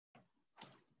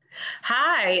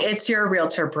Hi, it's your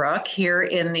realtor Brooke here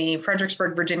in the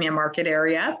Fredericksburg, Virginia market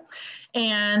area.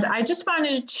 And I just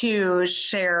wanted to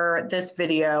share this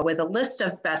video with a list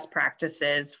of best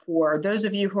practices for those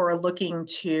of you who are looking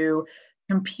to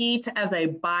compete as a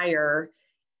buyer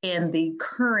in the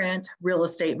current real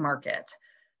estate market.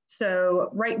 So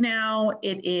right now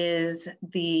it is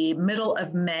the middle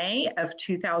of May of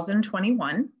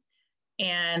 2021.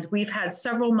 And we've had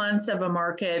several months of a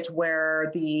market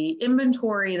where the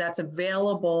inventory that's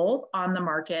available on the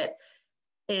market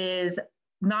is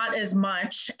not as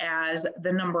much as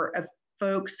the number of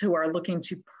folks who are looking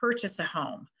to purchase a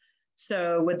home.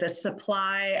 So with the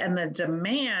supply and the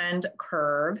demand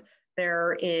curve,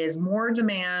 there is more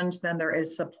demand than there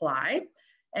is supply.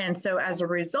 And so as a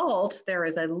result, there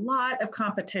is a lot of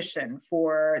competition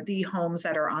for the homes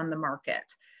that are on the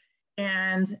market.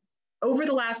 And over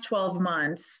the last 12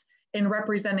 months, in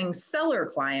representing seller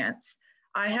clients,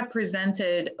 I have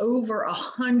presented over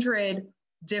 100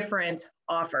 different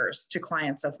offers to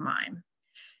clients of mine.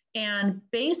 And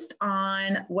based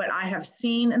on what I have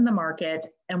seen in the market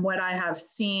and what I have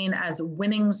seen as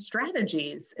winning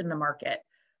strategies in the market,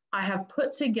 I have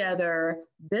put together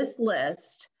this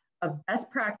list of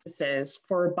best practices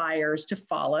for buyers to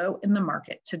follow in the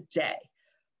market today.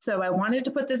 So I wanted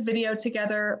to put this video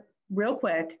together real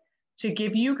quick to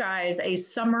give you guys a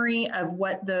summary of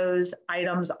what those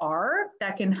items are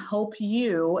that can help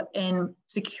you in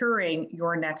securing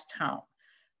your next home.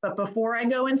 But before I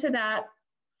go into that,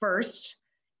 first,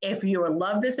 if you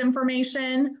love this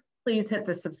information, please hit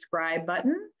the subscribe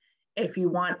button. If you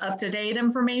want up-to-date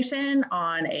information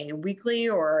on a weekly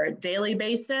or daily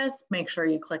basis, make sure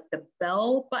you click the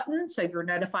bell button so you're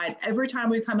notified every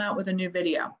time we come out with a new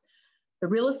video. The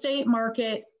real estate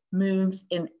market moves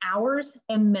in hours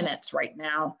and minutes right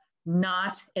now,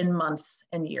 not in months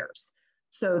and years.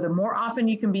 So the more often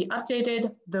you can be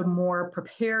updated, the more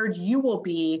prepared you will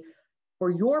be for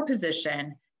your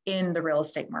position in the real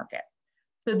estate market.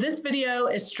 So this video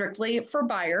is strictly for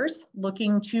buyers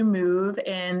looking to move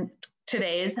in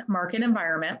today's market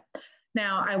environment.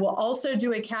 Now, I will also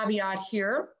do a caveat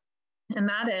here, and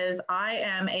that is I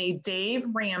am a Dave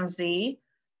Ramsey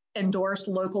endorsed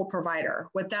local provider.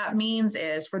 What that means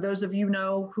is, for those of you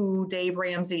know who Dave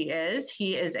Ramsey is,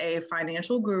 he is a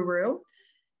financial guru,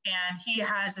 and he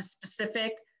has a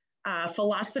specific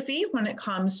philosophy when it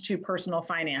comes to personal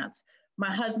finance.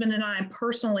 My husband and I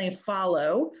personally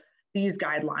follow these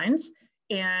guidelines,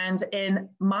 and in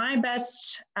my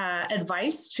best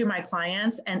advice to my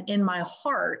clients and in my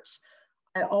heart,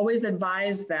 I always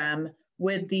advise them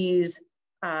with these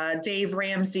Dave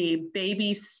Ramsey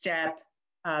baby step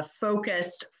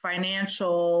focused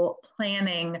financial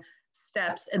planning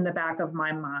steps in the back of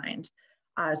my mind.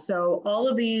 So all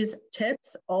of these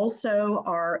tips also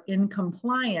are in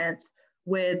compliance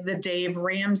with the Dave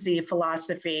Ramsey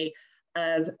philosophy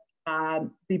of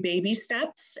the baby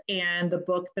steps and the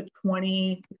book, the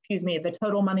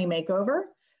Total Money Makeover.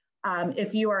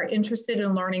 If you are interested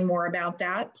in learning more about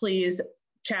that, please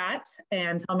chat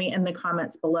and tell me in the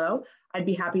comments below. I'd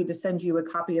be happy to send you a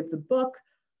copy of the book,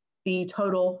 The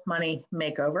Total Money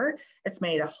Makeover. It's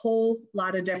made a whole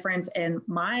lot of difference in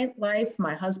my life,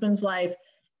 my husband's life,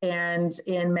 and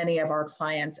in many of our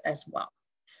clients as well.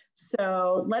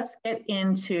 So let's get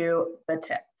into the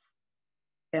tips.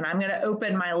 And I'm going to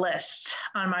open my list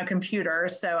on my computer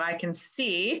so I can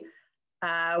see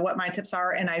what my tips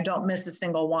are and I don't miss a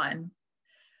single one.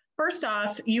 First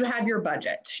off, you have your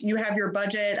budget. You have your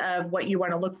budget of what you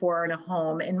want to look for in a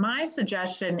home. And my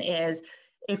suggestion is,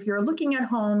 if you're looking at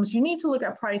homes, you need to look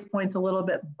at price points a little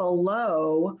bit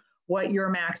below what your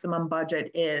maximum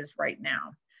budget is right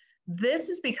now. This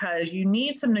is because you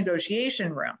need some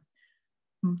negotiation room.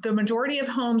 The majority of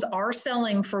homes are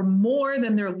selling for more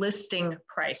than their listing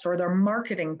price or their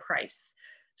marketing price.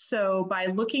 So by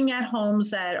looking at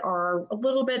homes that are a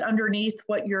little bit underneath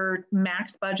what your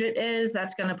max budget is,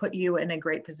 that's going to put you in a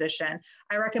great position.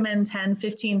 I recommend 10,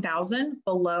 15,000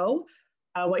 below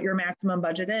what your maximum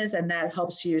budget is, and that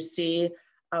helps you see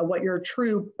what your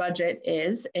true budget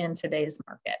is in today's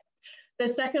market. The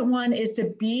second one is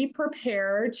to be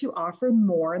prepared to offer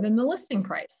more than the listing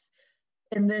price.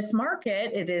 In this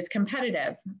market, it is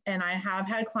competitive, and I have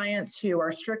had clients who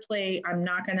are strictly, I'm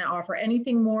not going to offer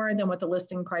anything more than what the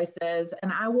listing price is.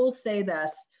 And I will say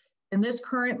this, in this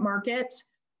current market,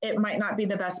 it might not be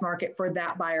the best market for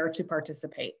that buyer to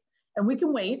participate. And we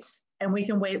can wait, and we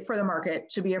can wait for the market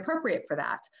to be appropriate for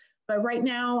that. But right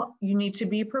now, you need to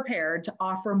be prepared to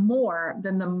offer more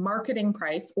than the marketing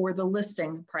price or the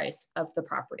listing price of the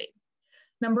property.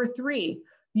 Number three,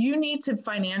 you need to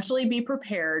financially be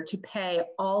prepared to pay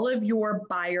all of your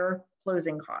buyer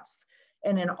closing costs.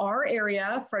 And in our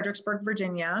area, Fredericksburg,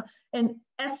 Virginia, an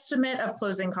estimate of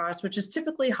closing costs, which is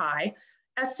typically high,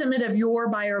 estimate of your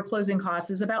buyer closing costs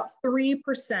is about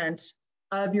 3%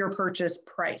 of your purchase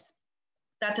price.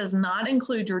 That does not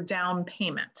include your down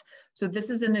payment. So this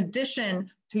is in addition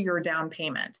to your down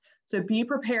payment. So be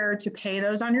prepared to pay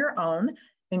those on your own.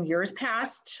 In years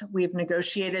past, we've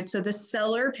negotiated so the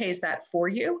seller pays that for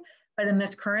you. But in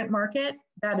this current market,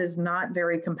 that is not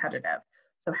very competitive.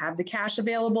 So have the cash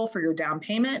available for your down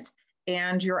payment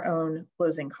and your own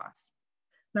closing costs.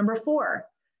 Number 4,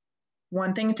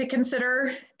 one thing to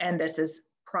consider, and this is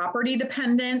property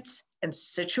dependent and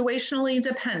situationally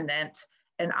dependent,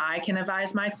 and I can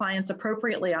advise my clients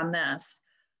appropriately on this,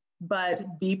 but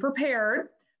be prepared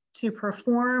to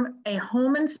perform a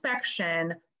home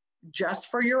inspection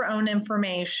just for your own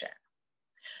information,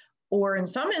 or in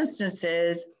some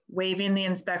instances, waiving the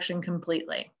inspection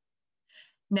completely.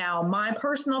 Now, my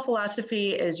personal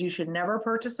philosophy is you should never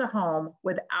purchase a home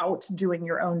without doing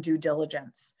your own due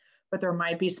diligence, but there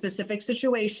might be specific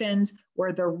situations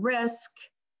where the risk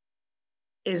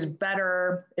is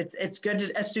better. It's good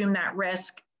to assume that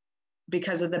risk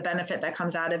because of the benefit that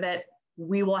comes out of it.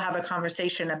 We will have a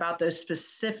conversation about those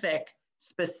specific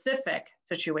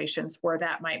situations where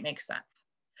that might make sense.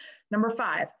 Number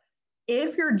 5,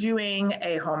 if you're doing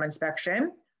a home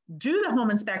inspection, do the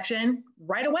home inspection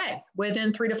right away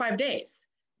within 3 to 5 days.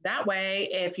 That way,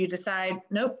 if you decide,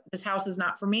 nope, this house is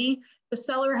not for me, the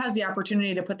seller has the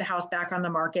opportunity to put the house back on the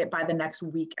market by the next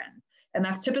weekend. And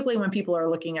that's typically when people are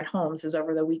looking at homes, is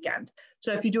over the weekend.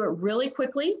 So if you do it really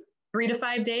quickly, 3 to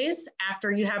 5 days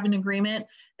after you have an agreement,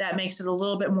 that makes it a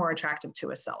little bit more attractive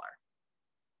to a seller.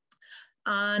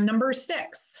 Number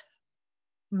 6,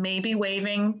 maybe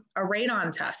waiving a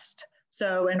radon test.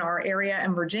 So in our area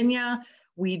in Virginia,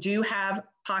 we do have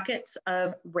pockets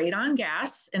of radon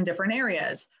gas in different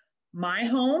areas. My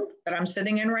home that I'm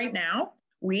sitting in right now,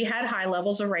 we had high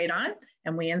levels of radon,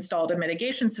 and we installed a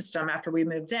mitigation system after we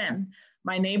moved in.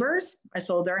 My neighbors, I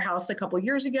sold their house a couple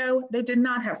years ago, they did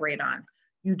not have radon.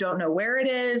 You don't know where it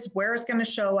is, where it's going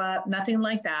to show up, nothing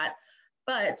like that.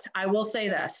 But I will say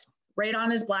this,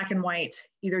 radon is black and white.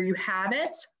 Either you have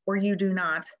it or you do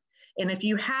not. And if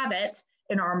you have it,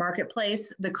 in our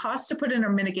marketplace, the cost to put in a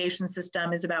mitigation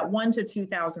system is about $1,000 to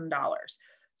 $2,000.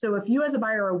 So if you as a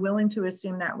buyer are willing to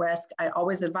assume that risk, I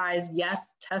always advise,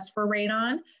 yes, test for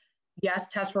radon. Yes,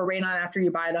 test for radon after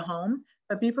you buy the home,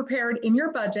 but be prepared in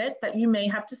your budget that you may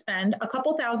have to spend a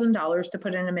couple $1,000s to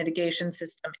put in a mitigation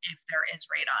system if there is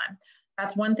radon.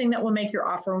 That's one thing that will make your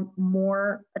offer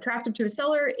more attractive to a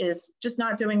seller, is just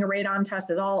not doing a radon test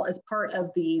at all as part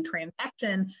of the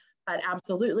transaction, but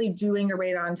absolutely doing a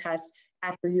radon test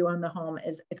after you own the home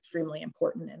is extremely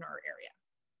important in our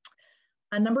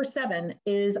area. Number 7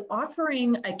 is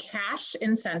offering a cash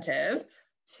incentive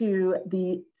to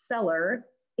the seller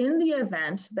in the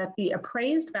event that the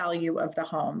appraised value of the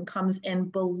home comes in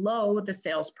below the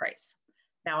sales price.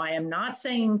 Now, I am not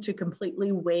saying to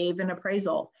completely waive an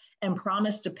appraisal and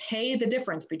promise to pay the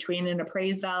difference between an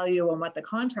appraised value and what the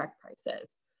contract price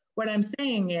is. What I'm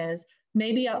saying is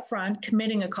maybe upfront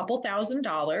committing a couple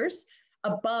 $1,000s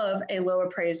above a low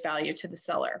appraised value to the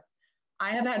seller.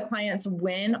 I have had clients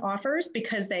win offers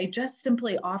because they just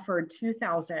simply offered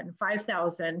 $2,000,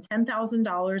 $5,000,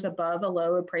 $10,000 above a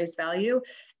low appraised value,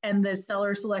 and the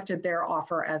seller selected their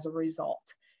offer as a result.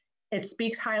 It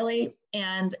speaks highly,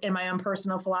 and in my own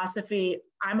personal philosophy,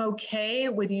 I'm okay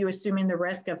with you assuming the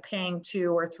risk of paying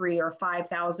 $2,000 or $3,000 or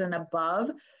 $5,000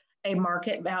 above a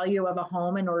market value of a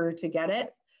home in order to get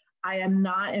it. I am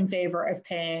not in favor of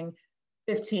paying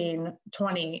 $15,000,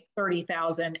 $20,000,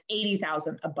 $30,000,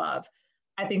 $80,000 above.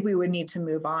 I think we would need to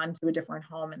move on to a different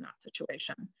home in that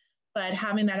situation. But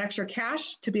having that extra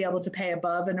cash to be able to pay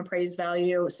above an appraised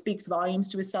value speaks volumes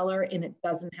to a seller, and it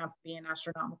doesn't have to be an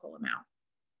astronomical amount.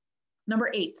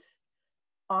 Number 8,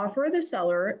 offer the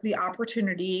seller the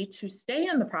opportunity to stay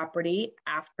in the property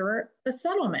after the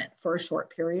settlement for a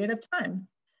short period of time.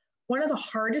 One of the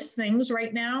hardest things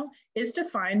right now is to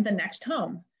find the next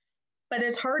home. But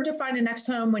it's hard to find a next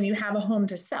home when you have a home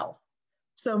to sell.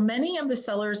 So many of the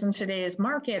sellers in today's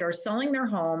market are selling their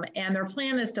home, and their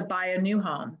plan is to buy a new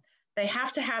home. They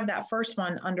have to have that first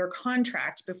one under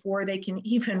contract before they can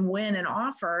even win an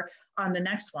offer on the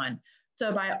next one.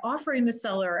 So by offering the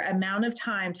seller amount of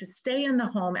time to stay in the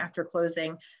home after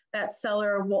closing, that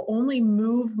seller will only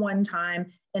move one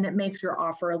time, and it makes your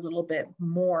offer a little bit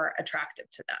more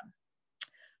attractive to them.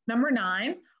 Number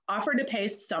 9, offer to pay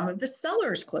some of the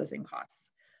seller's closing costs.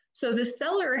 So the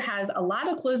seller has a lot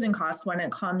of closing costs when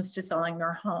it comes to selling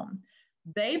their home.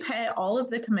 They pay all of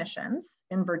the commissions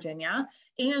in Virginia,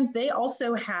 and they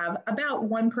also have about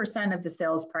 1% of the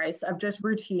sales price of just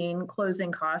routine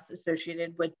closing costs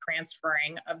associated with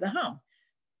transferring of the home.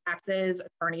 Taxes,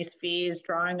 attorney's fees,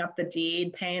 drawing up the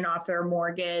deed, paying off their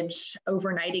mortgage,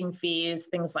 overnighting fees,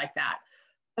 things like that.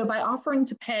 So by offering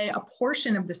to pay a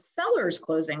portion of the seller's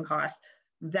closing costs,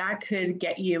 that could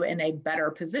get you in a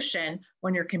better position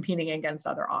when you're competing against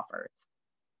other offers.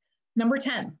 Number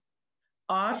 10,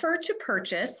 offer to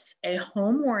purchase a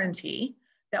home warranty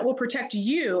that will protect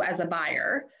you as a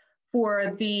buyer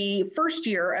for the first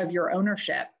year of your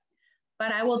ownership.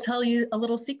 But I will tell you a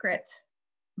little secret.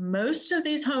 Most of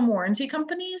these home warranty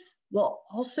companies will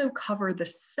also cover the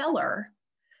seller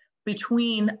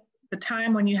between the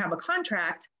time when you have a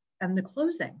contract and the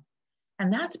closing.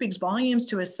 And that speaks volumes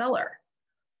to a seller,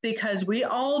 because we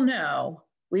all know,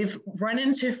 we've run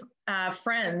into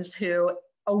friends who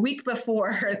a week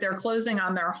before they're closing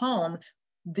on their home,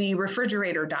 the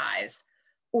refrigerator dies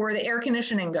or the air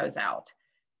conditioning goes out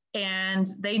and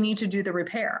they need to do the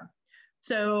repair.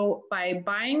 So by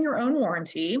buying your own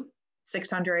warranty,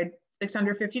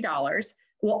 $650,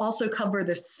 will also cover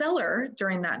the seller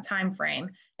during that time frame,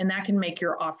 and that can make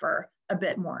your offer a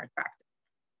bit more attractive.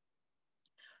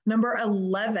 Number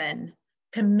 11,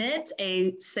 commit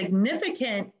a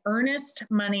significant earnest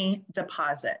money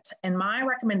deposit. And my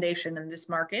recommendation in this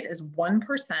market is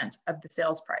 1% of the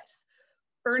sales price.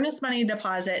 Earnest money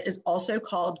deposit is also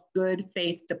called good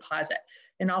faith deposit.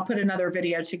 And I'll put another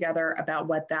video together about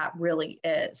what that really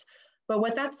is. But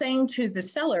what that's saying to the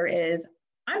seller is,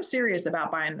 I'm serious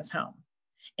about buying this home.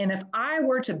 And if I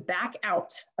were to back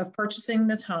out of purchasing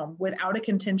this home without a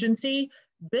contingency,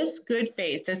 this good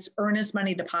faith, this earnest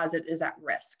money deposit is at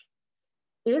risk.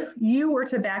 If you were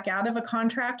to back out of a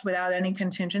contract without any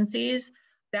contingencies,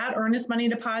 that earnest money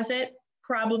deposit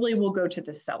probably will go to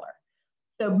the seller.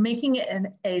 So making it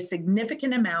a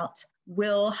significant amount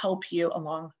will help you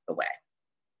along the way.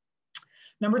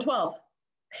 Number 12,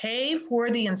 pay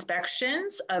for the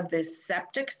inspections of the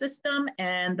septic system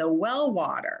and the well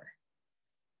water.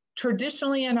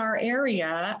 Traditionally in our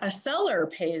area, a seller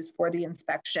pays for the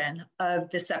inspection of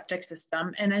the septic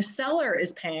system, and a seller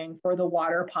is paying for the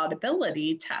water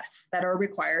potability tests that are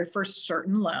required for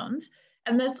certain loans.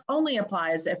 And this only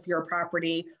applies if your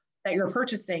property that you're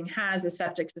purchasing has a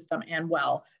septic system and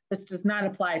well. This does not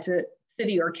apply to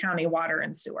city or county water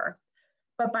and sewer.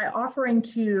 But by offering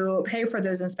to pay for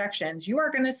those inspections, you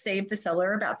are going to save the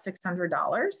seller about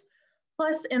 $600.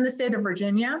 Plus, in the state of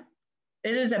Virginia,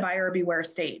 it is a buyer beware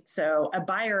state. So a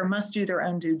buyer must do their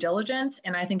own due diligence.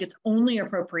 And I think it's only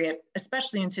appropriate,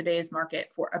 especially in today's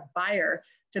market, for a buyer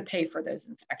to pay for those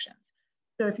inspections.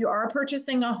 So if you are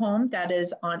purchasing a home that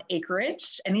is on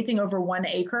acreage, anything over 1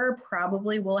 acre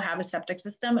probably will have a septic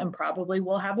system and probably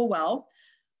will have a well.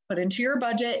 Put into your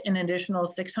budget an additional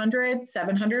 $600,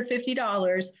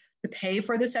 $750 to pay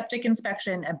for the septic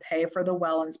inspection and pay for the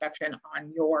well inspection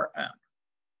on your own.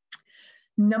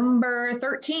 Number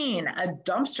 13, a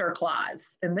dumpster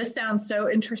clause. And this sounds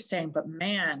so interesting, but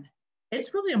man,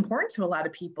 it's really important to a lot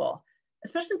of people,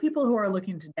 especially people who are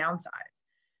looking to downsize.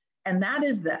 And that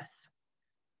is this.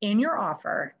 In your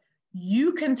offer,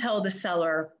 you can tell the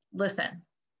seller, listen,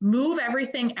 move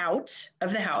everything out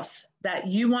of the house that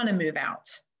you want to move out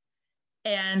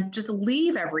and just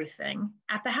leave everything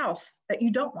at the house that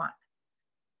you don't want.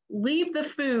 Leave the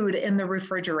food in the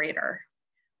refrigerator.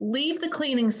 Leave the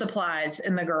cleaning supplies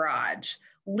in the garage.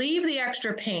 Leave the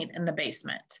extra paint in the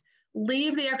basement.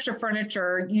 Leave the extra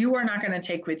furniture you are not going to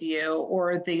take with you,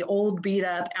 or the old beat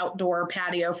up outdoor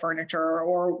patio furniture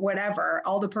or whatever,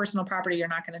 all the personal property you're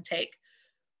not going to take.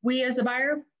 We as the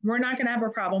buyer, we're not going to have a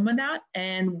problem with that,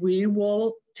 and we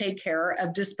will take care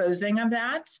of disposing of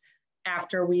that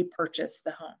after we purchase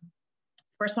the home.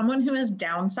 For someone who is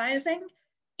downsizing,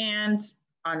 and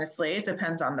honestly, it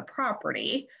depends on the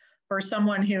property, for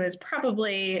someone who is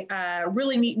probably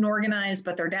really neat and organized,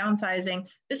 but they're downsizing,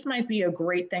 this might be a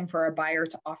great thing for a buyer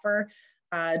to offer.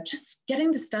 Just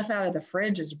getting the stuff out of the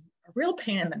fridge is a real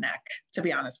pain in the neck, to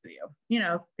be honest with you. You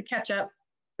know, the ketchup,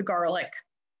 the garlic,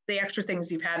 the extra things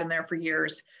you've had in there for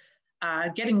years,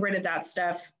 getting rid of that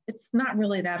stuff, it's not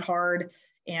really that hard,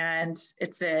 and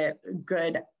it's a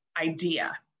good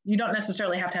idea. You don't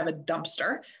necessarily have to have a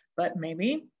dumpster, but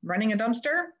maybe running a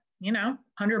dumpster, you know,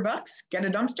 $100, get a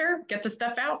dumpster, get the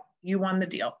stuff out, you won the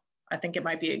deal. I think it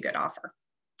might be a good offer.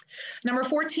 Number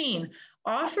 14,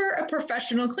 offer a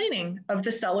professional cleaning of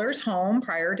the seller's home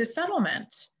prior to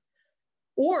settlement,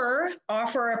 or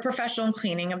offer a professional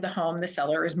cleaning of the home the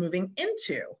seller is moving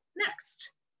into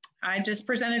next. I just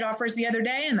presented offers the other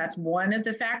day, and that's one of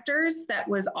the factors that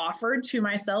was offered to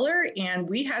my seller, and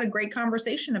we had a great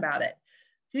conversation about it.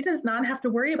 She does not have to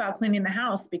worry about cleaning the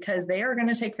house because they are going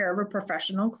to take care of a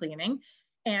professional cleaning,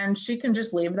 and she can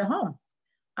just leave the home.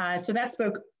 So that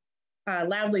spoke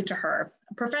loudly to her.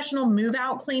 Professional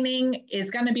move-out cleaning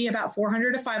is going to be about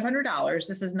 $400 to $500.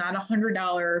 This is not a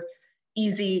 $100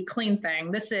 easy clean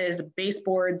thing. This is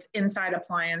baseboards, inside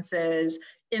appliances,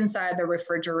 inside the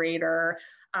refrigerator,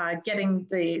 getting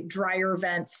the dryer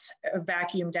vents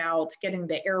vacuumed out, getting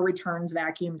the air returns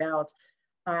vacuumed out.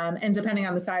 And depending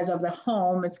on the size of the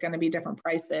home, it's going to be different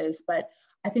prices. But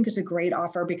I think it's a great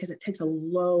offer because it takes a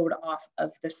load off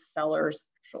of the seller's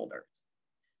shoulders.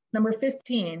 Number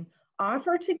 15,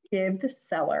 offer to give the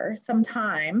seller some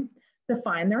time to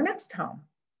find their next home.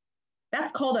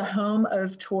 That's called a home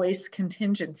of choice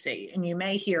contingency. And you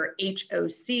may hear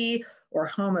HOC or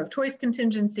home of choice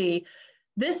contingency.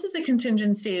 This is a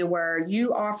contingency where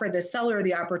you offer the seller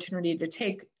the opportunity to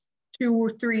take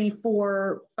 2, 3,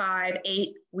 4, 5,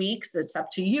 8 weeks. It's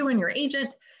up to you and your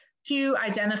agent to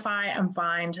identify and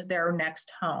find their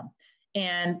next home.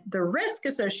 And the risk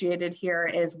associated here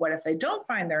is, what if they don't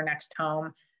find their next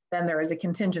home? Then there is a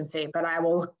contingency. But I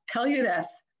will tell you this,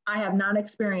 I have not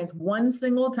experienced one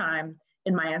single time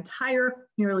in my entire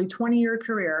nearly 20-year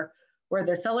career where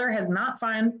the seller has not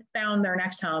found their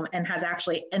next home and has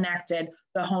actually enacted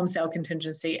the home sale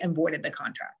contingency and voided the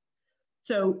contract.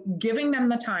 So giving them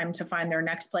the time to find their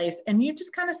next place, and you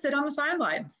just kind of sit on the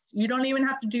sidelines. You don't even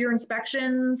have to do your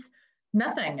inspections,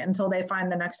 nothing until they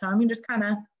find the next home. You just kind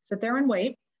of sit there and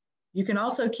wait. You can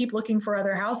also keep looking for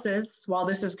other houses while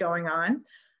this is going on,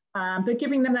 but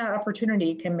giving them that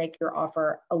opportunity can make your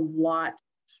offer a lot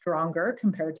stronger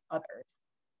compared to others.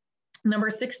 Number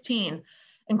 16,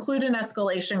 include an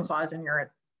escalation clause in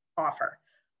your offer.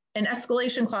 An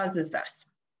escalation clause is this: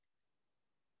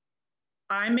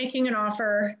 I'm making an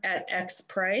offer at X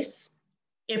price.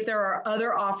 If there are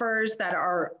other offers that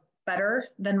are better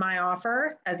than my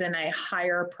offer, as in a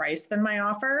higher price than my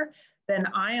offer, then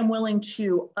I am willing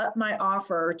to up my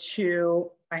offer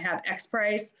to, I have X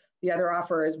price, the other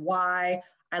offer is Y.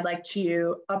 I'd like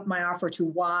to up my offer to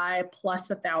Y plus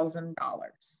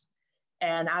 $1,000.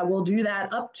 And I will do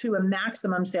that up to a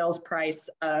maximum sales price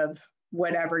of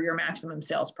whatever your maximum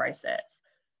sales price is.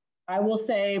 I will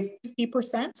say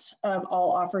 50% of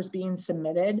all offers being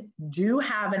submitted do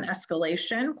have an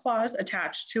escalation clause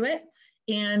attached to it.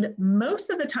 And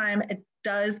most of the time it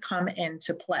does come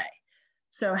into play.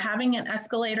 So having an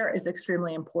escalator is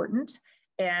extremely important.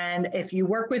 And if you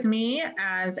work with me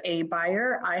as a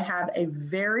buyer, I have a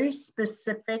very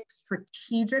specific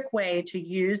strategic way to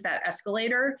use that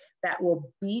escalator that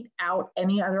will beat out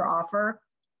any other offer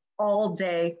all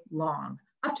day long,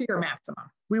 up to your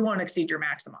maximum. We won't exceed your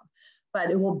maximum,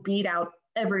 but it will beat out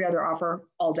every other offer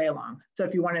all day long. So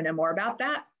if you want to know more about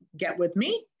that, get with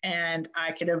me and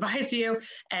I can advise you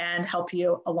and help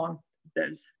you along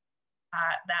those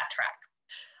that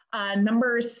track.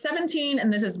 Number 17,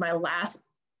 and this is my last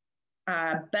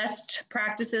best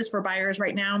practices for buyers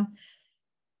right now.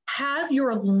 Have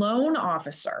your loan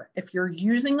officer, if you're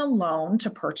using a loan to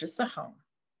purchase a home,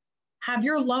 have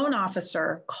your loan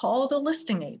officer call the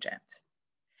listing agent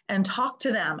and talk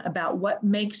to them about what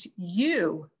makes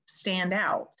you stand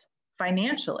out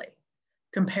financially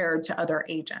compared to other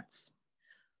agents.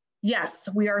 Yes,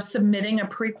 we are submitting a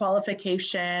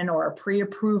pre-qualification or a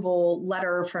pre-approval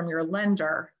letter from your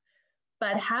lender,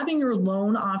 but having your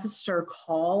loan officer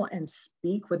call and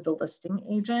speak with the listing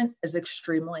agent is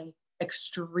extremely,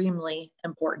 extremely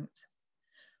important.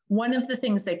 One of the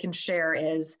things they can share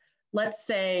is, let's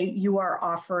say you are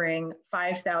offering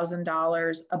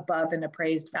 $5,000 above an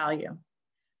appraised value.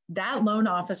 That loan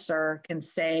officer can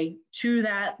say to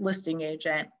that listing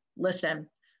agent, listen,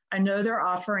 I know they're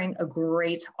offering a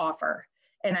great offer,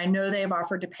 and I know they've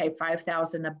offered to pay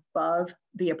 $5,000 above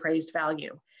the appraised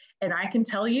value. And I can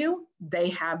tell you,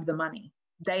 they have the money.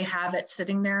 They have it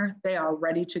sitting there. They are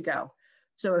ready to go.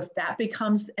 So if that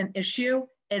becomes an issue,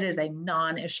 it is a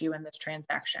non-issue in this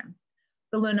transaction.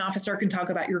 The loan officer can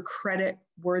talk about your credit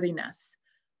worthiness.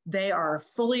 They are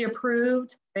fully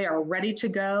approved. They are ready to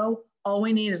go. All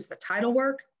we need is the title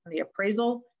work and the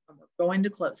appraisal, and we're going to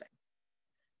closing.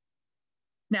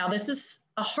 Now, this is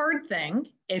a hard thing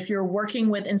if you're working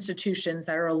with institutions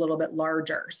that are a little bit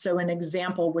larger. So an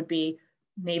example would be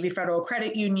Navy Federal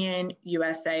Credit Union,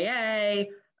 USAA,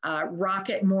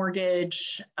 Rocket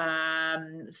Mortgage.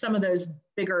 Some of those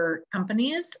bigger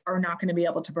companies are not going to be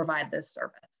able to provide this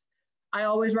service. I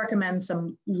always recommend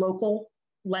some local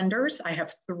lenders. I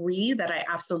have 3 that I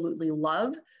absolutely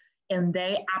love, and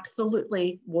they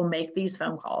absolutely will make these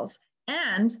phone calls.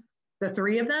 And the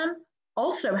 3 of them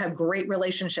also have great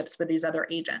relationships with these other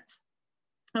agents.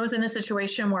 I was in a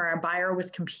situation where a buyer was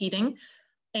competing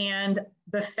And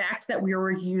the fact that we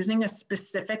were using a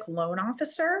specific loan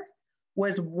officer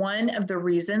was one of the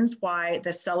reasons why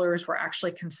the sellers were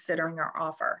actually considering our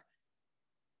offer.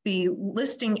 The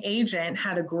listing agent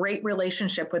had a great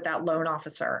relationship with that loan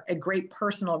officer, a great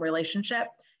personal relationship,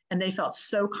 and they felt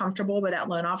so comfortable with that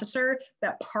loan officer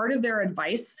that part of their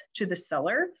advice to the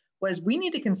seller was, we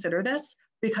need to consider this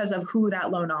because of who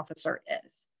that loan officer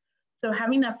is. So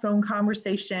having that phone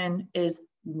conversation is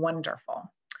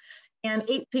wonderful. And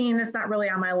 18 is not really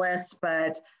on my list,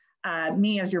 but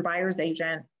me as your buyer's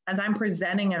agent, as I'm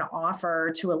presenting an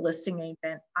offer to a listing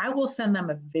agent, I will send them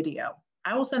a video.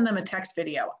 I will send them a text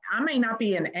video. I may not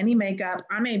be in any makeup.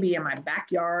 I may be in my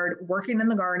backyard working in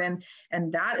the garden.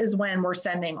 And that is when we're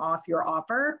sending off your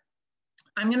offer.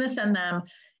 I'm going to send them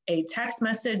a text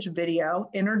message video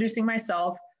introducing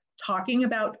myself, talking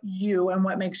about you and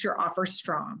what makes your offer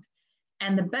strong.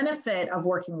 And the benefit of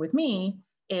working with me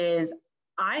is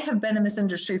I have been in this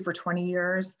industry for 20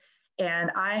 years.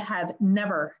 And I have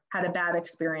never had a bad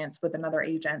experience with another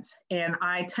agent. And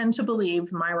I tend to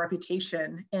believe my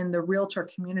reputation in the realtor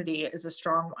community is a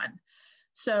strong one.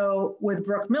 So with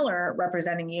Brooke Miller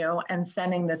representing you and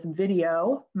sending this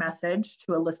video message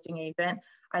to a listing agent,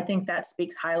 I think that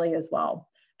speaks highly as well.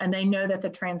 And they know that the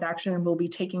transaction will be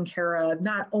taken care of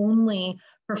not only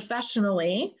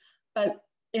professionally, but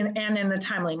in a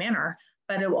timely manner,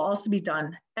 but it will also be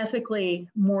done ethically,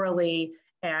 morally,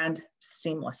 and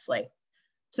seamlessly.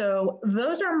 So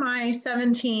those are my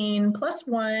 17 plus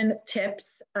 1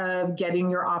 tips of getting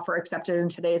your offer accepted in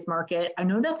today's market. I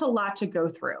know that's a lot to go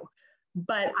through,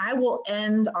 but I will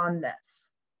end on this.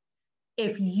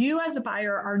 If you as a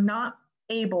buyer are not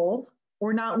able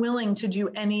or not willing to do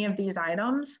any of these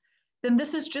items, then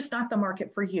this is just not the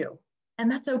market for you.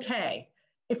 And that's okay.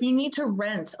 If you need to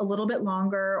rent a little bit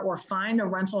longer or find a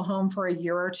rental home for a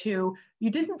year or two, you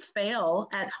didn't fail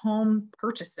at home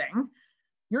purchasing.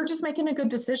 You're just making a good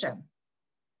decision.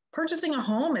 Purchasing a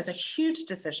home is a huge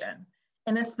decision,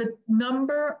 and it's the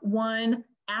 #1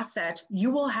 asset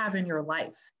you will have in your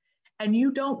life. And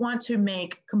you don't want to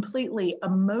make completely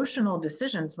emotional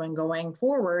decisions when going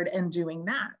forward and doing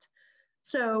that.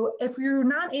 So if you're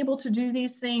not able to do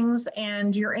these things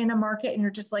and you're in a market and you're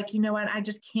just like, you know what, I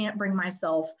just can't bring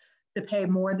myself to pay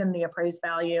more than the appraised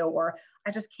value, or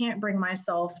I just can't bring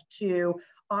myself to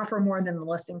offer more than the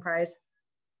listing price,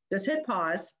 just hit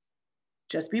pause,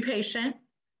 just be patient,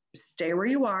 stay where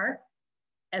you are,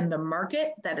 and the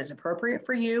market that is appropriate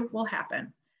for you will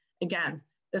happen. Again,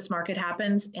 this market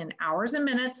happens in hours and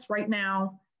minutes right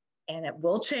now, and it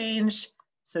will change.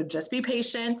 So just be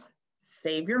patient,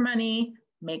 save your money,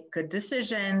 make good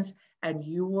decisions, and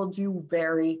you will do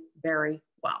very, very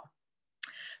well.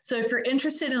 So if you're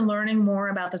interested in learning more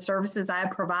about the services I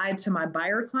provide to my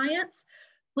buyer clients,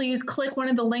 please click one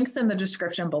of the links in the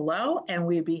description below, and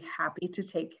we'd be happy to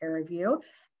take care of you.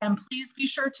 And please be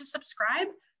sure to subscribe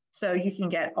so you can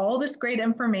get all this great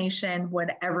information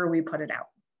whenever we put it out.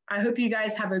 I hope you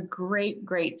guys have a great,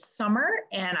 great summer,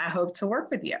 and I hope to work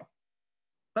with you.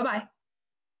 Bye-bye.